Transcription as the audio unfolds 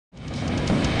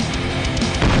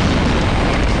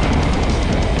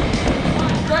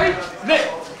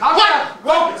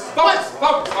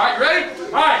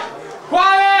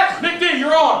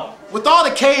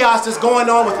chaos that's going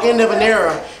on with End of an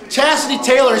Era. Chasity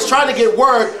Taylor is trying to get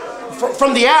word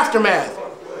from the aftermath.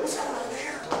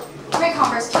 Ric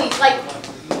Converse, please, like,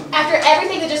 after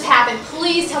everything that just happened,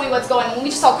 please tell me what's going on. When we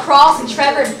just saw Cross and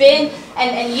Trevor and Ben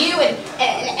and you and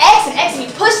X and you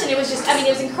pushed it, it was just, I mean, it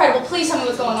was incredible. Please tell me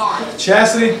what's going on.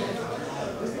 Chasity,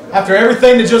 after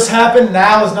everything that just happened,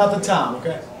 now is not the time,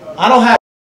 okay? I don't have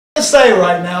to say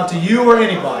right now to you or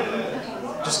anybody.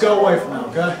 Just go away from now,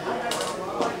 okay?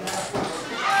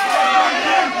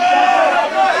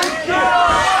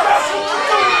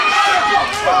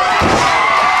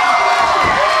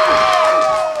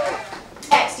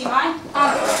 X, do you mind?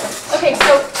 Okay,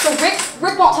 so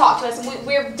Ric won't talk to us, and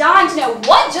we're dying to know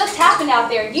what just happened out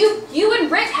there. You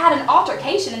and Ric had an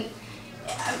altercation,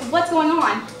 and what's going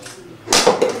on?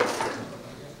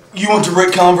 You went to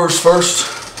Ric Converse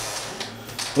first?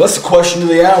 Well, that's the question of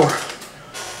the hour.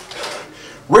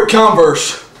 Ric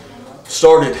Converse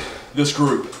started this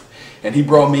group, and he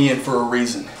brought me in for a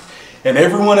reason. And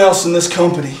everyone else in this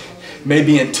company may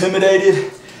be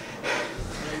intimidated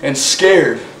and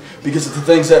scared because of the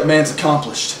things that man's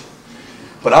accomplished.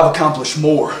 But I've accomplished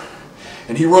more.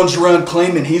 And he runs around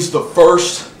claiming he's the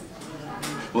first.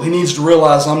 Well, he needs to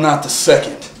realize I'm not the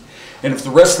second. And if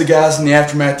the rest of the guys in the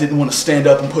aftermath didn't want to stand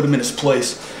up and put him in his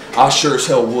place, I sure as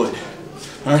hell would.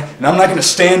 All right? And I'm not going to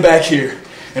stand back here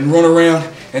and run around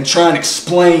and try and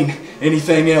explain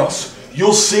anything else.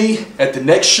 You'll see at the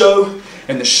next show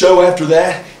and the show after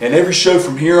that and every show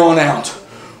from here on out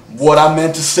what I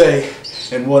meant to say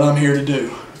and what I'm here to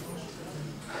do.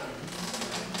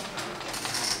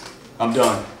 I'm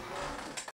done.